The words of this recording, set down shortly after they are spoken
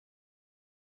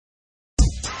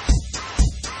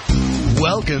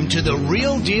Welcome to The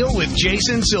Real Deal with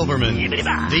Jason Silverman,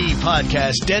 the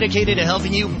podcast dedicated to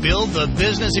helping you build the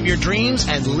business of your dreams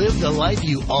and live the life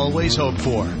you always hoped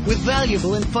for, with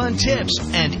valuable and fun tips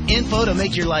and info to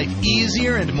make your life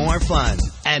easier and more fun.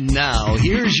 And now,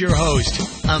 here's your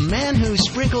host, a man who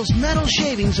sprinkles metal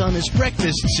shavings on his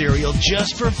breakfast cereal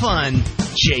just for fun,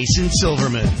 Jason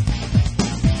Silverman.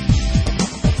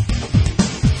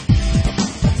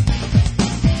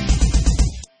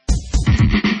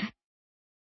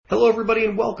 Hello, everybody,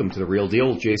 and welcome to The Real Deal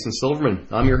with Jason Silverman.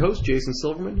 I'm your host, Jason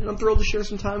Silverman, and I'm thrilled to share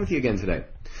some time with you again today.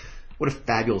 What a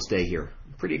fabulous day here.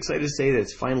 I'm pretty excited to say that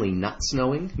it's finally not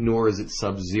snowing, nor is it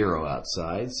sub-zero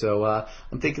outside, so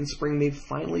I'm thinking spring may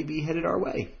finally be headed our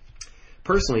way.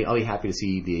 Personally, I'll be happy to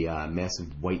see the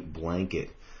massive white blanket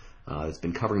that's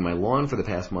been covering my lawn for the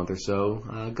past month or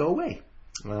so go away.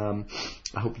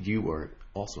 I hope you are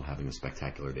also having a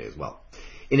spectacular day as well.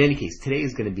 In any case, today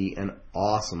is going to be an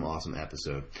awesome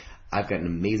episode. I've got an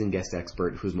amazing guest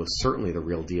expert who's most certainly the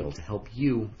real deal to help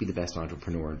you be the best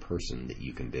entrepreneur and person that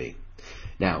you can be.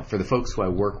 Now, for the folks who I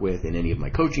work with in any of my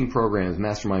coaching programs,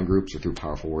 mastermind groups, or through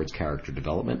Powerful Words character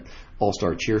development,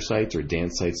 all-star cheer sites, or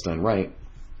dance sites done right,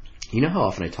 you know how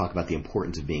often I talk about the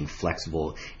importance of being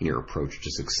flexible in your approach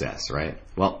to success, right?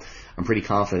 Well, I'm pretty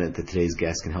confident that today's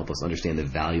guest can help us understand the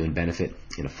value and benefit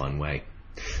in a fun way.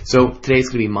 So today's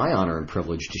going to be my honor and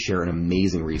privilege to share an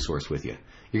amazing resource with you.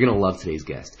 You're going to love today's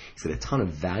guest. He's got a ton of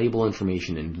valuable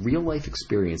information and real-life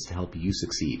experience to help you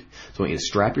succeed. So I want you to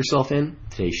strap yourself in.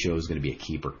 Today's show is going to be a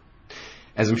keeper.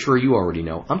 As I'm sure you already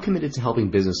know, I'm committed to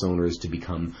helping business owners to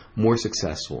become more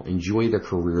successful, enjoy their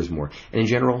careers more, and in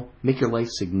general, make your life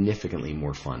significantly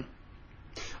more fun.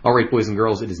 All right, boys and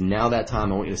girls, it is now that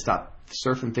time. I want you to stop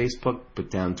surfing Facebook, put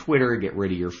down Twitter, get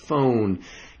rid of your phone,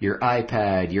 your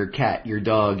iPad, your cat, your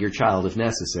dog, your child if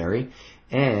necessary,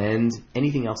 and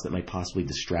anything else that might possibly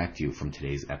distract you from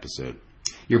today's episode.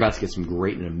 You're about to get some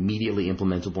great and immediately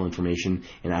implementable information,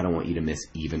 and I don't want you to miss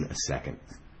even a second.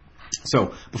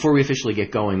 So, before we officially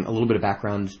get going, a little bit of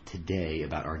background today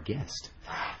about our guest.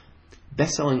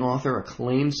 Best-selling author,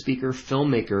 acclaimed speaker,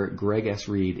 filmmaker Greg S.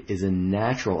 Reid is a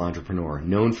natural entrepreneur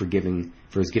known for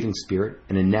his giving spirit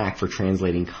and a knack for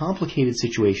translating complicated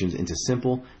situations into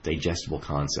simple, digestible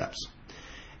concepts.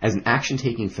 As an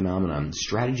action-taking phenomenon,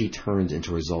 strategy turns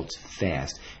into results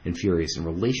fast and furious, and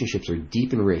relationships are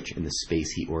deep and rich in the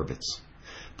space he orbits.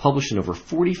 Published in over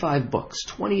 45 books,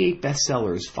 28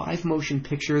 bestsellers, 5 motion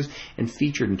pictures, and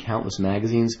featured in countless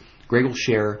magazines, Greg will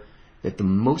share that the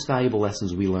most valuable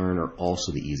lessons we learn are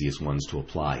also the easiest ones to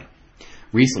apply.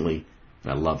 Recently,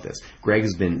 and I love this, Greg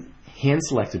has been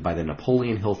hand-selected by the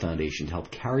Napoleon Hill Foundation to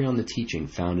help carry on the teaching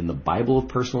found in the Bible of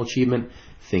Personal Achievement,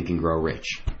 Think and Grow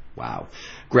Rich. Wow.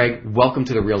 Greg, welcome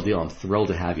to The Real Deal. I'm thrilled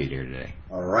to have you here today.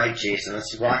 All right, Jason.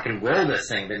 Let's rock and roll this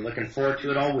thing. Been looking forward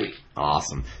to it all week.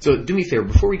 Awesome. So do me a favor,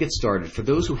 before we get started, for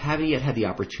those who haven't yet had the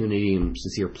opportunity and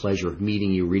sincere pleasure of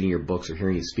meeting you, reading your books, or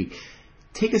hearing you speak,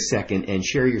 take a second and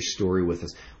share your story with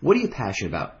us. What are you passionate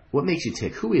about? What makes you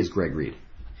tick? Who is Greg Reid?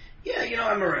 Yeah,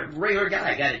 I'm a regular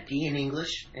guy. I got a D in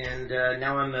English, and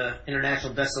now I'm an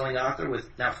international best-selling author with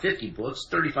now 50 books,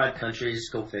 35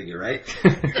 countries. Go figure, right?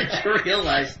 I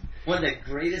realized one of the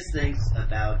greatest things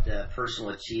about personal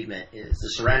achievement is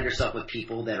to surround yourself with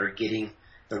people that are getting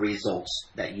the results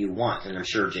that you want. And I'm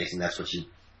sure, Jason, that's what you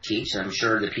teach, and I'm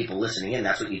sure the people listening in,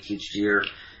 that's what you teach to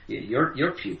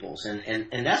your pupils.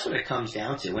 And that's what it comes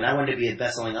down to. When I wanted to be a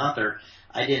best-selling author,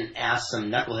 I didn't ask some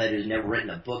knucklehead who's never written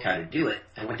a book how to do it.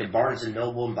 I went to Barnes &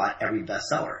 Noble and bought every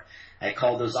bestseller. I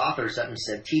called those authors up and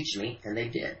said, teach me, and they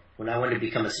did. When I wanted to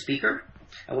become a speaker,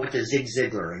 I went to Zig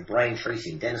Ziglar and Brian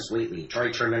Tracy, Dennis Waitley,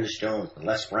 Troy Tremendous Jones, and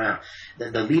Les Brown,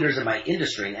 the leaders of my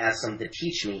industry, and asked them to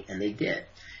teach me, and they did.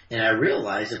 And I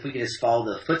realized if we could just follow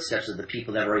the footsteps of the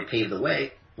people that already paved the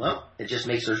way, well, it just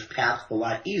makes their path a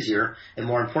lot easier, and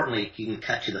more importantly, you can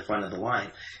cut to the front of the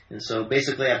line. And so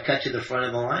basically, I've cut to the front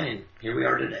of the line, and here we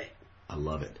are today. I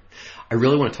love it. I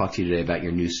really want to talk to you today about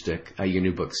your new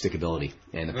book, Stickability,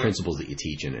 and the principles that you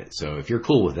teach in it. So if you're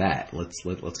cool with that,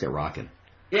 let's get rocking.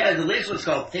 Yeah, the latest one's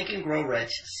called Think and Grow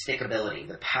Rich, Stickability,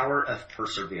 the Power of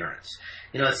Perseverance.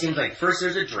 It seems like first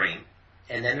there's a dream,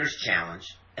 and then there's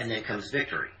challenge, and then comes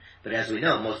victory. But as we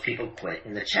know, most people quit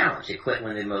in the challenge. They quit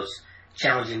when they're most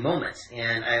challenging moments.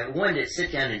 And I wanted to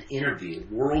sit down and interview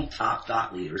world top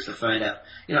thought leaders to find out,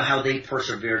 how they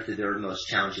persevere through their most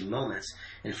challenging moments.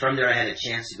 And from there, I had a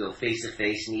chance to go face to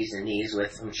face, knees to knees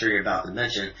with, I'm sure you're about to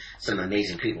mention, some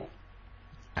amazing people.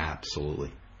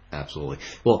 Absolutely.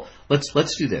 Well,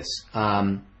 let's do this.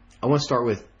 I want to start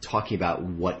with talking about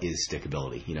what is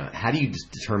stickability. How do you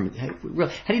determine? How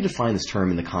do you define this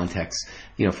term in the context,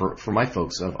 for my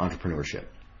folks of entrepreneurship?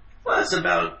 Well, Well, it's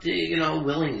about the,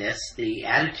 willingness, the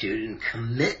attitude and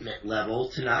commitment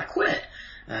level to not quit.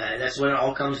 That's what it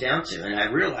all comes down to. And I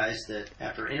realized that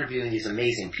after interviewing these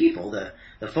amazing people,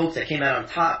 the folks that came out on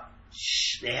top,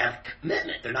 they have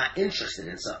commitment. They're not interested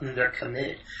in something. They're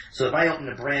committed. So if I open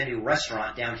a brand new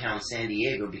restaurant downtown San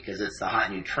Diego because it's the hot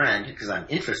new trend, because I'm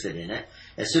interested in it,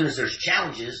 as soon as there's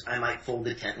challenges, I might fold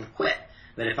the tent and quit.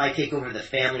 But if I take over the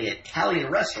family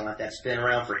Italian restaurant that's been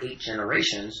around for 8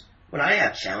 generations, when I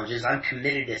have challenges, I'm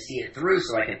committed to see it through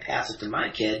so I can pass it to my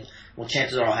kid. Well,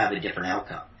 chances are I'll have a different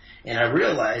outcome. And I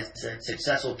realized that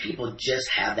successful people just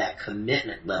have that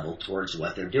commitment level towards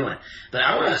what they're doing. But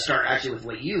I want to start actually with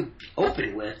what you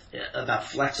opened with about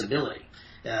flexibility.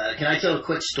 Can I tell a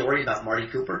quick story about Marty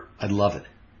Cooper? I'd love it.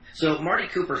 So Marty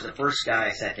Cooper's the first guy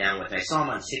I sat down with. I saw him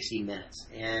on 60 Minutes,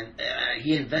 and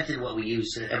he invented what we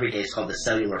use every day. It's called the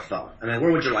cellular phone. I mean,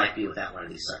 where would your life be without one of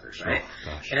these suckers, right?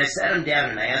 Oh, gosh. And I sat him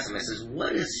down and I asked him, I says,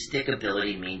 what does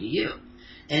stickability mean to you?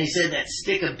 And he said that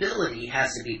stickability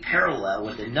has to be parallel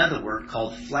with another word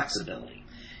called flexibility.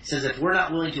 He says if we're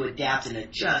not willing to adapt and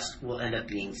adjust, we'll end up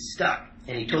being stuck.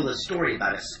 And he told a story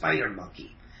about a spider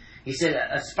monkey. He said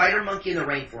a spider monkey in the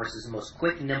rainforest is the most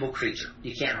quick, nimble creature.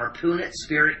 You can't harpoon it,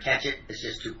 spear it, catch it. It's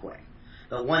just too quick.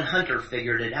 But one hunter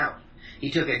figured it out. He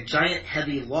took a giant,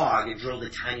 heavy log and drilled a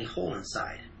tiny hole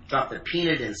inside, dropped a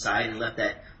peanut inside, and left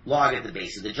that log at the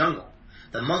base of the jungle.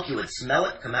 The monkey would smell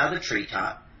it, come out of the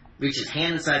treetop, reach his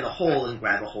hand inside the hole and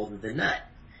grab a hold of the nut.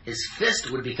 His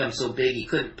fist would become so big he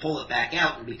couldn't pull it back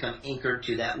out and become anchored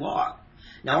to that log.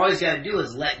 Now all he's got to do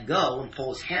is let go and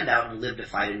pull his hand out and live to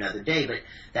fight another day, but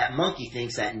that monkey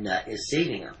thinks that nut is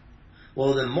saving him.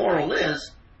 Well, the moral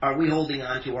is, are we holding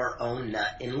on to our own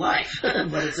nut in life?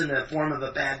 But it's in the form of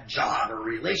a bad job or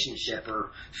relationship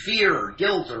or fear or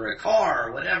guilt or a car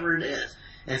or whatever it is.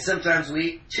 And sometimes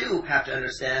we too have to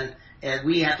understand and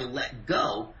we have to let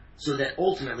go so that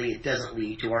ultimately it doesn't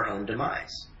lead to our own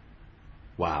demise.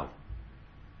 Wow.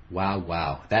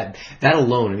 That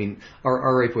alone, I mean, all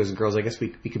right, boys and girls, I guess we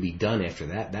could be done after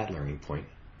that learning point.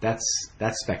 That's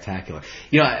spectacular.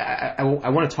 I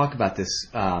want to talk about this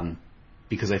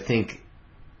because I think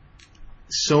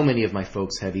so many of my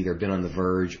folks have either been on the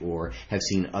verge or have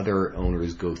seen other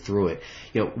owners go through it.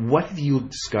 What have you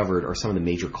discovered are some of the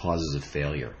major causes of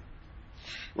failure?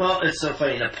 Well, it's so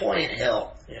funny. Napoleon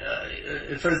Hill,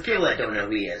 for the people that don't know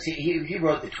who he is, he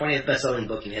wrote the 20th best-selling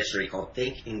book in history called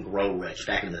Think and Grow Rich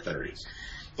back in the 30s.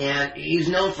 And he's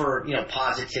known for,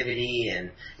 positivity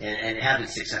and having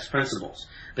success principles.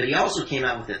 But he also came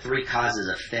out with the 3 causes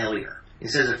of failure. He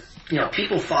says if,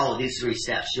 people follow these 3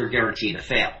 steps, you're guaranteed to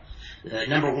fail.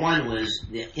 Number 1 was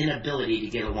the inability to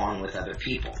get along with other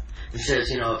people. It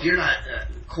says, if you're not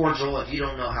cordial, if you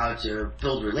don't know how to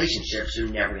build relationships, you're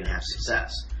never going to have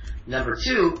success. Number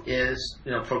 2 is,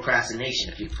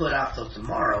 procrastination. If you put off till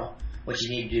tomorrow what you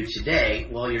need to do today,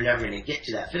 well, you're never going to get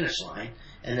to that finish line.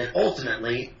 And then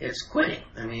ultimately, it's quitting.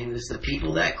 I mean, it's the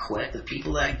people that quit, the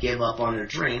people that give up on their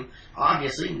dream,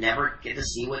 obviously never get to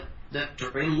see what the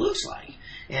dream looks like.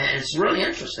 And it's really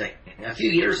interesting. A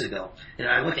few years ago,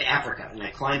 I went to Africa and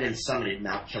I climbed and summited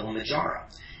Mount Kilimanjaro.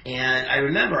 And I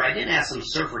remember I didn't ask some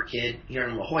surfer kid here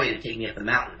in La Jolla to take me up the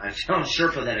mountain. I found a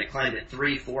Sherpa that had climbed it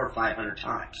 300, 400, 500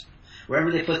 times.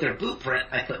 Wherever they put their boot print,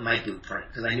 I put my boot print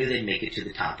because I knew they'd make it to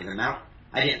the top of the mountain.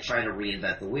 I didn't try to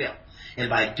reinvent the wheel. And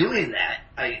by doing that,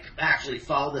 I actually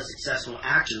followed the successful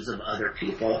actions of other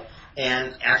people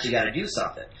and actually got to do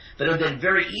something. But it would have been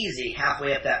very easy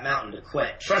halfway up that mountain to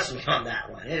quit. Trust me on that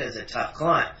one. It is a tough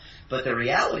climb. But the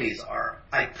realities are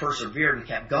I persevered and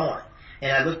kept going.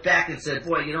 And I looked back and said,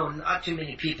 boy, not too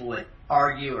many people would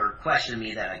argue or question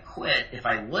me that I quit if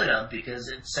I would have because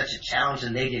it's such a challenge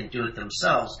and they didn't do it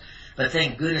themselves. But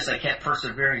thank goodness I kept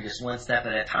persevering just one step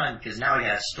at a time because now I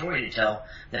got a story to tell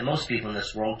that most people in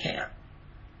this world can't.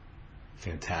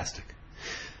 Fantastic.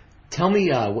 Tell me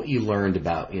what you learned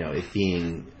about, it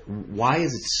being, why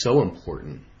is it so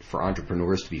important for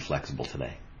entrepreneurs to be flexible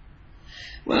today?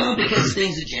 Well, because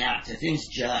things adapt, things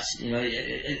adjust.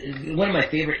 One of my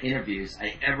favorite interviews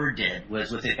I ever did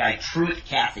was with a guy, Truett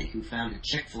Cathy, who founded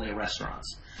Chick-fil-A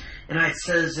restaurants. And I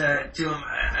says to him,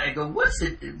 I go, what's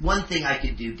the one thing I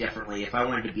could do differently if I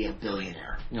wanted to be a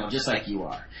billionaire, just like you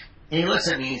are? And he looks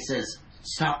at me and he says,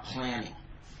 stop planning.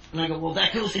 And I go, well,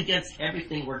 that goes against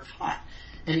everything we're taught.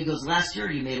 And he goes, last year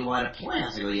you made a lot of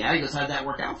plans. I go, yeah. He goes, how'd that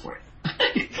work out for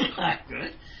you? Not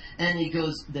good. And he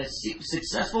goes, the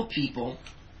successful people,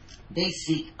 they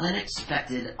seek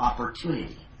unexpected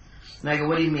opportunity. And I go,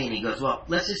 what do you mean? He goes, well,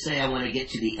 let's just say I want to get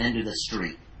to the end of the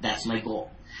street. That's my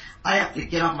goal. I have to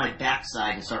get off my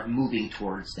backside and start moving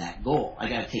towards that goal. I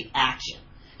got to take action.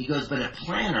 He goes, but a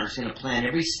planner is going to plan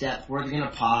every step where they're going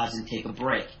to pause and take a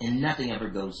break, and nothing ever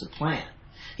goes to plan.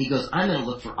 He goes, I'm going to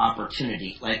look for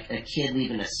opportunity, like a kid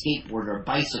leaving a skateboard or a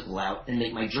bicycle out and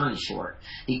make my journey short.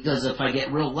 He goes, if I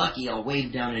get real lucky, I'll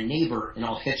wave down a neighbor and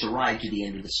I'll hitch a ride to the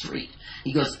end of the street.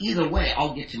 He goes, either way,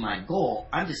 I'll get to my goal.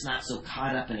 I'm just not so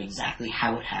caught up in exactly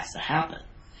how it has to happen.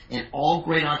 And all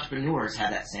great entrepreneurs have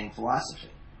that same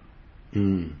philosophy.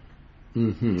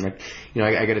 Mm-hmm.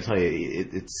 I got to tell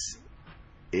you,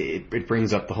 it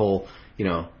brings up the whole,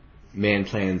 man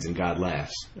plans and God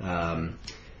laughs.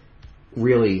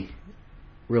 Really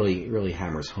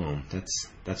hammers home.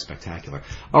 That's spectacular.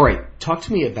 All right, talk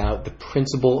to me about the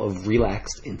principle of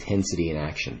relaxed intensity in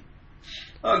action.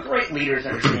 Great leaders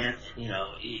understand,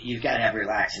 you've got to have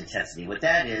relaxed intensity. What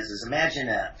that is imagine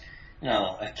a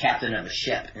captain of a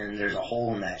ship, and there's a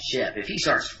hole in that ship. If he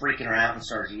starts freaking out and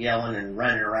starts yelling and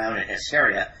running around in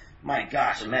hysteria, my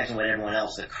gosh, imagine what everyone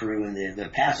else, the crew and the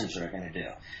passenger, are going to do.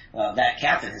 That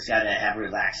captain has got to have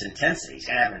relaxed intensity. He's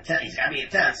got to be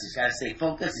intense. He's got to stay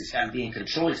focused. He's got to be in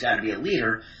control. He's got to be a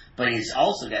leader. But he's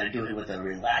also got to do it with a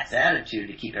relaxed attitude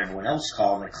to keep everyone else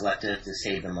calm and collective to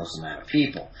save the most amount of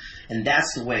people. And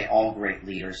that's the way all great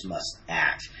leaders must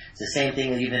act. It's the same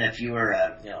thing even if you were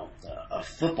a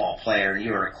football player and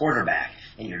you were a quarterback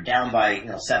and you're down by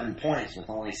 7 points with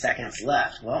only seconds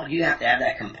left. Well, you have to have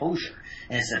that composure.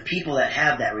 And it's the people that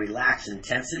have that relaxed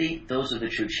intensity, those are the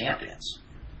true champions.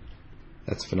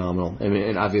 That's phenomenal. I mean,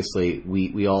 and obviously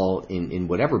we all in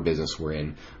whatever business we're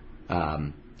in,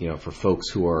 for folks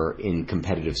who are in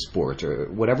competitive sports or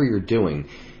whatever you're doing,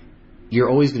 you're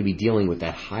always going to be dealing with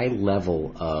that high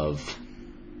level of,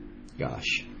 I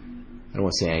don't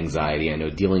want to say anxiety. I know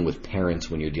dealing with parents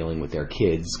when you're dealing with their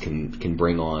kids can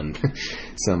bring on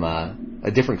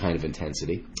a different kind of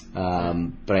intensity.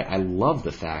 But I love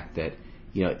the fact that,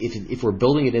 if we're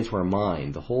building it into our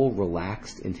mind, the whole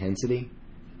relaxed intensity,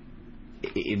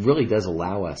 it really does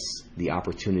allow us the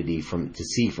opportunity to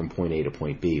see from point A to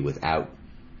point B without,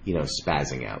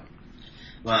 spazzing out.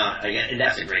 Well, again,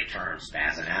 that's a great term,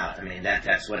 spazzing out. I mean,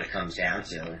 that's what it comes down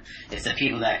to. It's the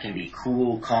people that can be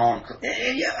cool, calm.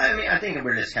 And yeah, I mean, I think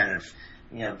we're just kind of,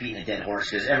 beating a dead horse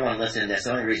because everyone listening to this,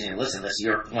 the only reason you listen to this,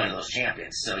 you're one of those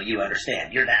champions. So you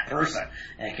understand. You're that person.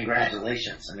 And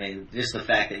congratulations. I mean, just the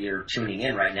fact that you're tuning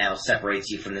in right now separates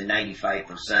you from the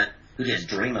 95% who just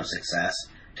dream of success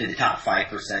to the top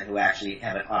 5% who actually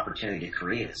have an opportunity to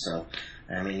create it. So,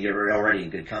 I mean, you're already in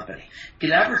good company.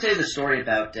 Did I ever tell you the story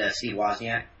about Steve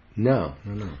Wozniak? No.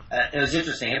 It was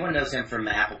interesting. Everyone knows him from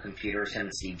Apple Computers, him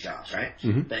and Steve Jobs, right?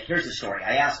 Mm-hmm. But here's the story.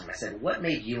 I asked him, I said, what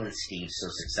made you and Steve so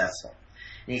successful?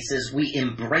 And he says, we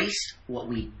embraced what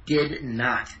we did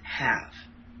not have.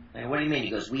 And what do you mean? He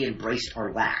goes, we embraced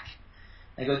our lack.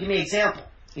 I go, give me an example.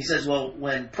 He says, well,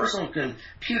 when personal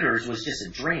computers was just a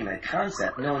dream, a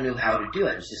concept, no one knew how to do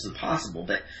it. It was just impossible.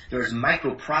 But there was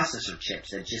microprocessor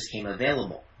chips that just came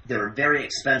available. They were very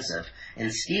expensive,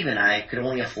 and Steve and I could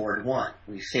only afford one.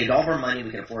 We saved all of our money.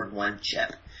 We could afford one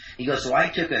chip. He goes, so I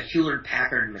took a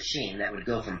Hewlett-Packard machine that would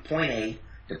go from point A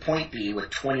to point B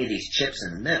with 20 of these chips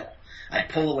in the middle. I'd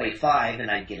pull away 5,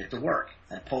 and I'd get it to work.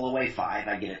 I'd pull away 5,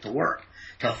 I'd get it to work.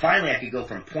 Till finally I could go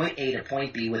from point A to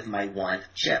point B with my one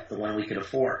chip, the one we could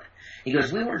afford. He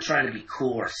goes, we weren't trying to be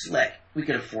cool or slick. We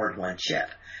could afford one chip.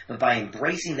 But by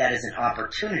embracing that as an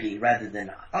opportunity rather than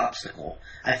an obstacle,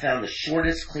 I found the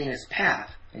shortest, cleanest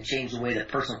path and changed the way that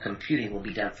personal computing will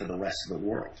be done for the rest of the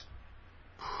world.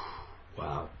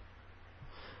 Wow.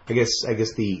 I guess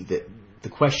the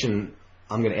question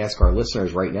I'm going to ask our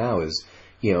listeners right now is,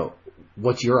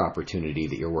 what's your opportunity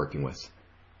that you're working with?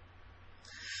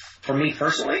 For me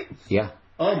personally? Yeah.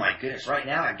 Oh my goodness, right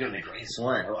now I'm doing the greatest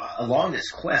one. Along this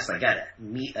quest, I got to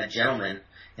meet a gentleman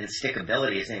in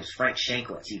Stickability. His name's Frank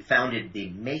Shanklitz. He founded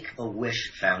the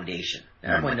Make-A-Wish Foundation.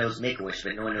 Now, everyone knows Make-A-Wish,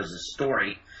 but no one knows the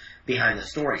story behind the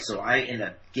story. So I end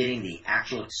up getting the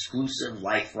actual exclusive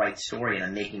life right story, and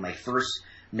I'm making my first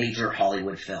major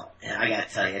Hollywood film. And I got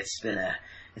to tell you, it's been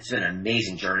an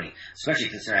amazing journey, especially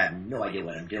considering I have no idea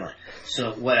what I'm doing.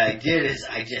 So what I did is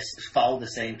I just followed the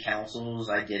same counsels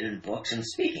I did in books and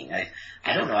speaking.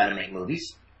 I don't know how to make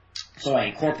movies. So I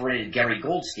incorporated Gary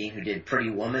Goldstein, who did Pretty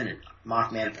Woman and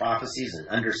Mothman Prophecies and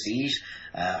Under Siege.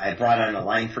 I brought on a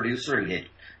line producer who did,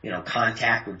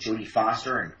 Contact with Jodie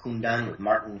Foster and Kundun with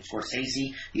Martin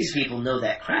Scorsese. These people know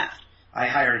that craft. I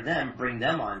hired them, bring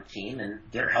them on team, and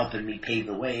they're helping me pave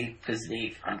the way because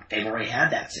they've already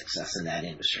had that success in that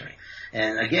industry.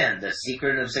 And again, the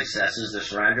secret of success is to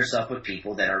surround yourself with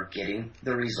people that are getting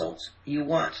the results you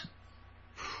want.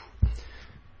 I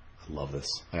love this.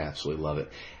 I absolutely love it.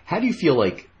 How do you feel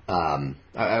like, I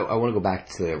want to go back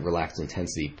to the relaxed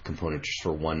intensity component just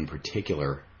for one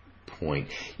particular point.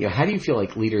 How do you feel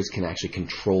like leaders can actually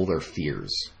control their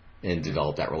fears and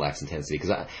develop that relaxed intensity?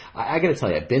 Because I got to tell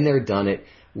you, I've been there, done it,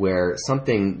 where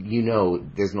something,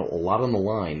 there's a lot on the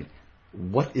line.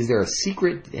 Is there a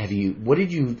secret? What were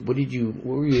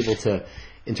you able to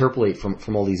interpolate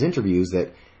from all these interviews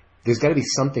that there's got to be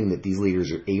something that these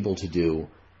leaders are able to do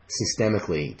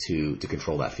systemically to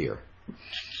control that fear?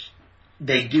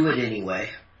 They do it anyway.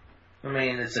 I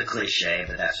mean, it's a cliche,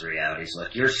 but that's the reality. It's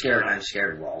like, you're scared, I'm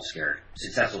scared, we're all scared.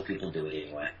 Successful people do it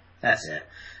anyway. That's it.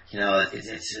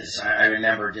 I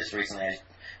remember just recently,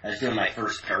 I was doing my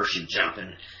first parachute jump,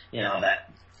 and,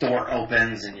 that door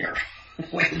opens, and you're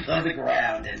waiting on the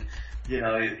ground, and,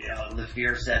 the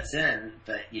fear sets in,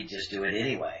 but you just do it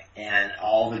anyway. And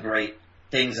all the great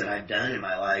things that I've done in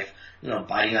my life,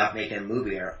 biting off making a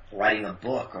movie, or writing a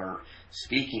book, or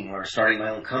speaking, or starting my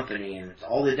own company, and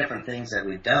all the different things that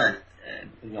we've done,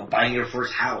 buying your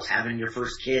first house, having your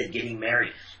first kid, getting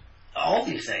married, all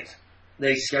these things,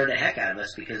 they scare the heck out of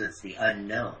us because it's the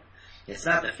unknown. It's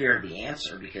not the fear of the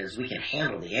answer, because we can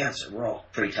handle the answer. We're all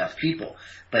pretty tough people,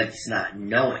 but it's not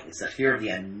knowing. It's the fear of the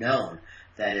unknown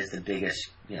that is the biggest,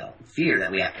 fear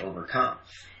that we have to overcome.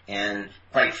 And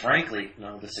quite frankly,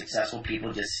 the successful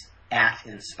people just act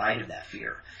in spite of that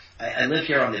fear. I live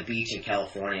here on the beach in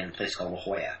California in a place called La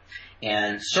Jolla,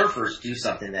 and surfers do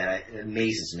something that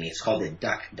amazes me. It's called a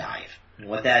duck dive. And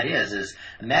what that is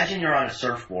imagine you're on a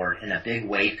surfboard and a big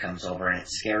wave comes over and it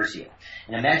scares you.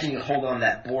 And imagine you hold on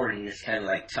that board and you just kind of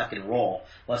like tuck and roll.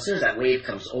 Well, as soon as that wave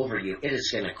comes over you, it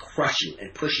is going to crush you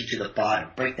and push you to the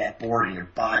bottom, break that board and your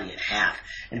body in half,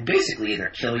 and basically either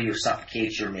kill you or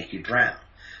suffocate you or make you drown.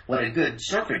 What a good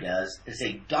surfer does is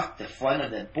they duck the front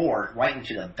of the board right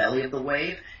into the belly of the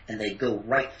wave, and they go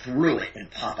right through it and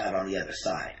pop out on the other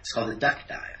side. It's called a duck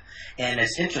dive. And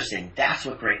it's interesting, that's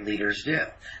what great leaders do.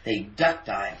 They duck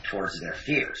dive towards their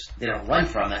fears. They don't run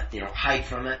from it, they don't hide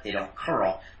from it, they don't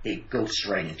curl, they go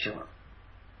straight into them.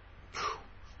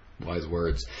 Wise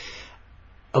words.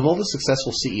 Of all the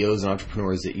successful CEOs and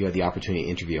entrepreneurs that you had the opportunity to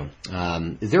interview,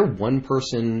 is there one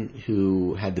person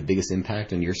who had the biggest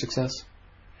impact on your success?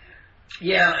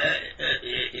 Yeah,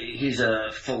 he's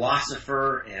a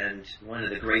philosopher and one of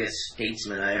the greatest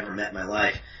statesmen I ever met in my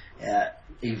life,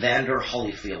 Evander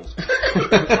Holyfield.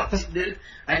 Dude,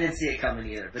 I didn't see it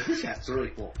coming either, but this guy's really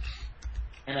cool.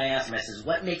 And I asked him, I says,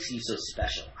 what makes you so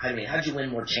special? I mean, how'd you win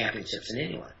more championships than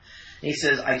anyone? And he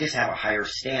says, I just have a higher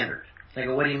standard. I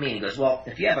go, what do you mean? He goes, well,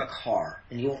 if you have a car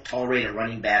and you won't tolerate it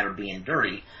running bad or being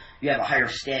dirty, you have a higher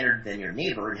standard than your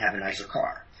neighbor and have a nicer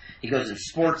car. He goes, in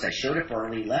sports, I showed up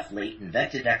early, left late,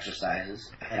 invented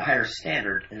exercises, had a higher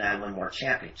standard, and I won more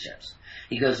championships.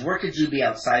 He goes, where could you be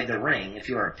outside the ring if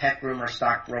you were a tech room or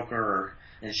stockbroker or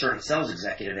insurance sales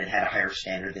executive and had a higher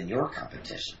standard than your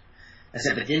competition? I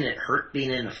said, but didn't it hurt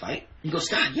being in a fight? He goes,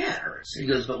 God, yeah, it hurts. He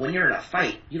goes, but when you're in a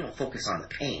fight, you don't focus on the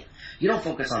pain. You don't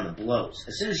focus on the blows.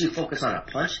 As soon as you focus on a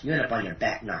punch, you end up on your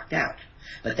back knocked out.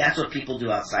 But that's what people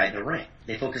do outside the ring.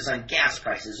 They focus on gas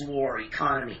prices, war,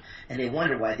 economy, and they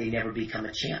wonder why they never become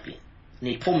a champion. And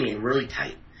he pulled me in really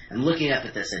tight. I'm looking up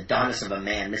at this Adonis of a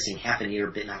man missing half an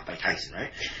ear bitten off by Tyson,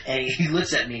 right? And he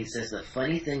looks at me and says, the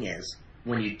funny thing is,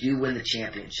 when you do win the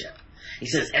championship, he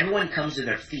says, everyone comes to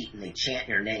their feet and they chant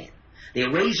your name. They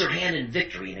raise your hand in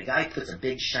victory, and a guy puts a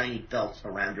big shiny belt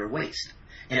around your waist.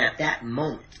 And at that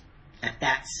moment, at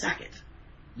that second,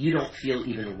 you don't feel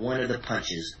even one of the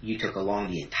punches you took along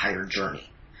the entire journey.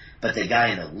 But the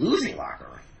guy in the losing locker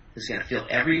room is going to feel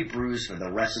every bruise for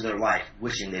the rest of their life,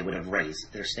 wishing they would have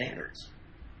raised their standards.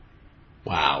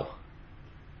 Wow.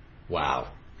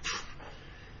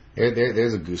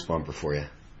 There's a goosebumper for you.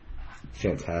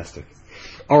 Fantastic.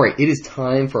 All right, it is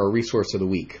time for our resource of the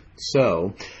week.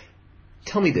 So,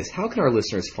 tell me this. How can our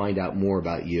listeners find out more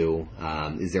about you?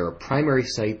 Is there a primary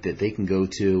site that they can go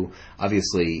to?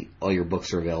 Obviously, all your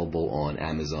books are available on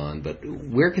Amazon, but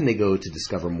where can they go to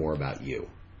discover more about you?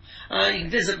 You can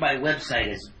visit my website.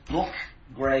 It's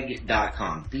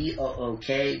bookgreg.com.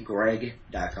 B-O-O-K,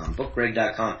 Greg.com.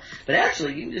 Bookgreg.com. But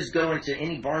actually, you can just go into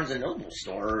any Barnes & Noble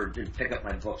store and pick up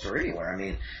my books or anywhere. I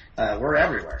mean, we're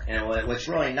everywhere. And what's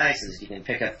really nice is you can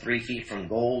pick up 3 Feet from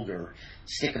Gold or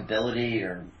Stickability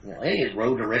or any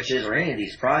Road to Riches or any of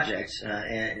these projects.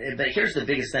 But here's the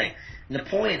biggest thing.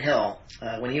 Napoleon Hill,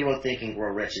 when he wrote Think and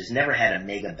Grow Rich, has never had a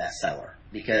mega bestseller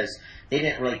because they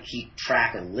didn't really keep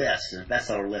track of lists, of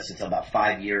bestseller lists, until about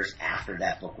 5 years after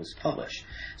that book was published.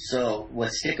 So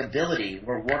with Stickability,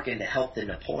 we're working to help the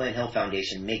Napoleon Hill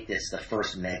Foundation make this the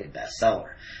first mega bestseller.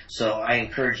 So I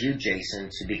encourage you, Jason,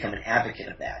 to become an advocate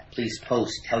of that. please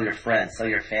post, tell your friends, tell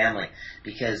your family,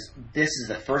 because this is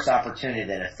the first opportunity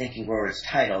that a Thinking Growers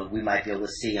title we might be able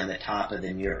to see on the top of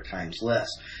the New York Times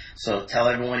list. So tell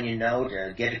everyone you know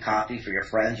to get a copy for your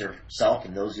friends, yourself,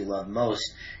 and those you love most.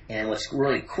 And what's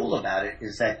really cool about it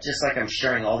is that just like I'm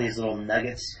sharing all these little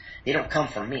nuggets, they don't come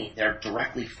from me. They're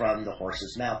directly from the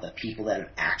horse's mouth, the people that have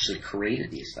actually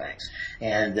created these things.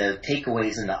 And the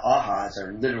takeaways and the ahas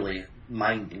are literally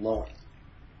mind-blowing.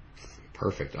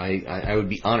 Perfect. I would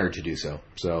be honored to do so.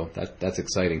 So that's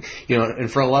exciting.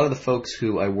 And for a lot of the folks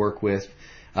who I work with,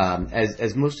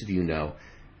 as most of you know,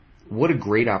 what a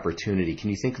great opportunity. Can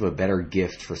you think of a better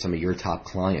gift for some of your top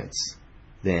clients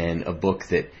than a book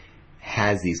that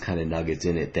has these kind of nuggets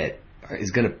in it that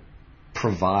is going to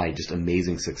provide just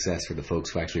amazing success for the folks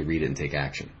who actually read it and take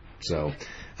action? So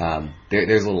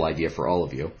there's a little idea for all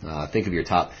of you. Think of your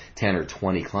top 10 or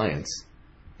 20 clients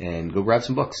and go grab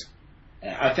some books. In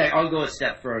fact, I'll go a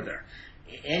step further.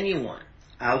 Anyone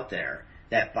out there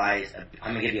that buys,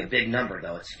 I'm going to give you a big number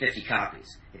though, it's 50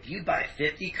 copies. If you buy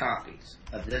 50 copies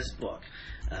of this book,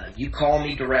 you call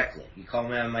me directly. You call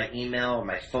me on my email or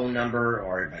my phone number,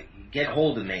 or you get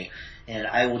hold of me, and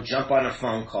I will jump on a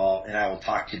phone call and I will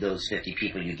talk to those 50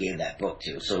 people you gave that book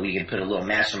to. So we can put a little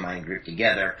mastermind group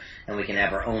together and we can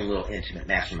have our own little intimate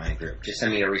mastermind group. Just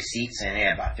send me a receipt saying, hey,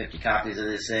 I bought 50 copies of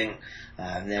this thing.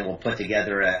 And then we'll put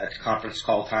together a conference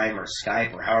call time or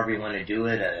Skype or however you want to do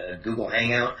it, a Google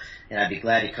Hangout, and I'd be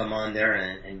glad to come on there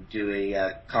and do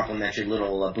a complimentary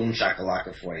little boom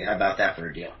shakalaka for you. How about that for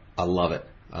a deal? I love it.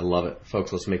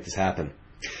 Folks, let's make this happen.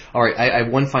 All right, I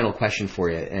have one final question for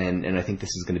you, and I think this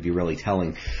is going to be really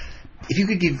telling. If you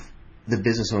could give the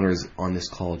business owners on this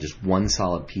call just one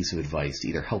solid piece of advice to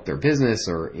either help their business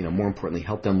or, more importantly,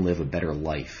 help them live a better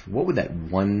life, what would that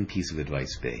one piece of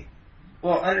advice be?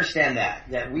 Well, understand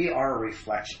that we are a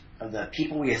reflection of the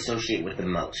people we associate with the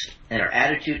most, and our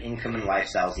attitude, income, and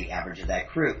lifestyle is the average of that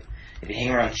group. If you hang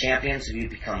around champions, you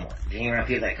become one. If you hang around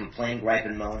people that complain, gripe,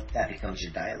 and moan, that becomes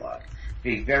your dialogue.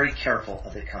 Be very careful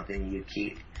of the company you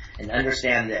keep, and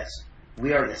understand this.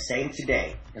 We are the same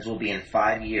today as we'll be in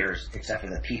 5 years, except for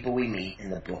the people we meet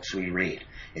and the books we read.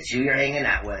 It's who you're hanging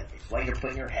out with. It's what you're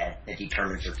putting in your head that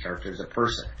determines your character as a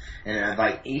person. And I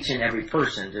invite each and every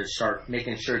person to start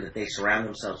making sure that they surround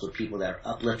themselves with people that are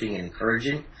uplifting and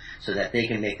encouraging so that they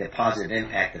can make the positive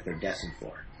impact that they're destined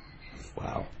for.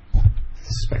 Wow.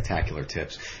 Spectacular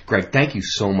tips. Greg, thank you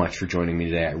so much for joining me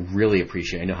today. I really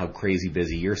appreciate it. I know how crazy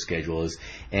busy your schedule is,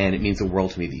 and it means the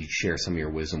world to me that you share some of your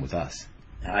wisdom with us.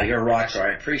 You're a rock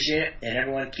star. I appreciate it. And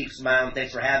everyone keep smiling.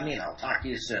 Thanks for having me, and I'll talk to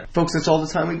you soon. Folks, that's all the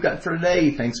time we've got for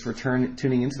today. Thanks for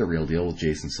tuning into The Real Deal with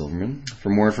Jason Silverman. For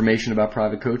more information about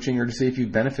private coaching or to see if you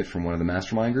benefit from one of the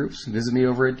mastermind groups, visit me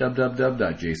over at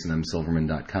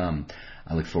www.jasonmsilverman.com.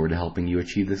 I look forward to helping you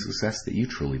achieve the success that you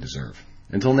truly deserve.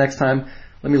 Until next time,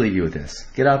 let me leave you with this.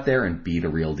 Get out there and be the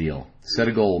real deal. Set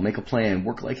a goal, make a plan,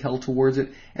 work like hell towards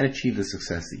it, and achieve the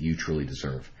success that you truly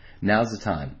deserve. Now's the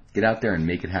time. Get out there and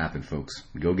make it happen, folks.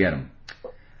 Go get them.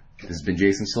 This has been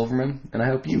Jason Silverman, and I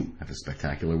hope you have a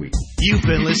spectacular week. You've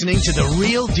been listening to The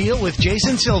Real Deal with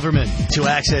Jason Silverman. To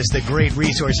access the great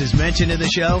resources mentioned in the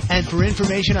show and for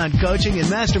information on coaching and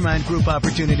mastermind group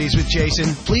opportunities with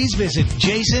Jason, please visit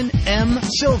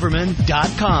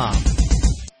jasonmsilverman.com.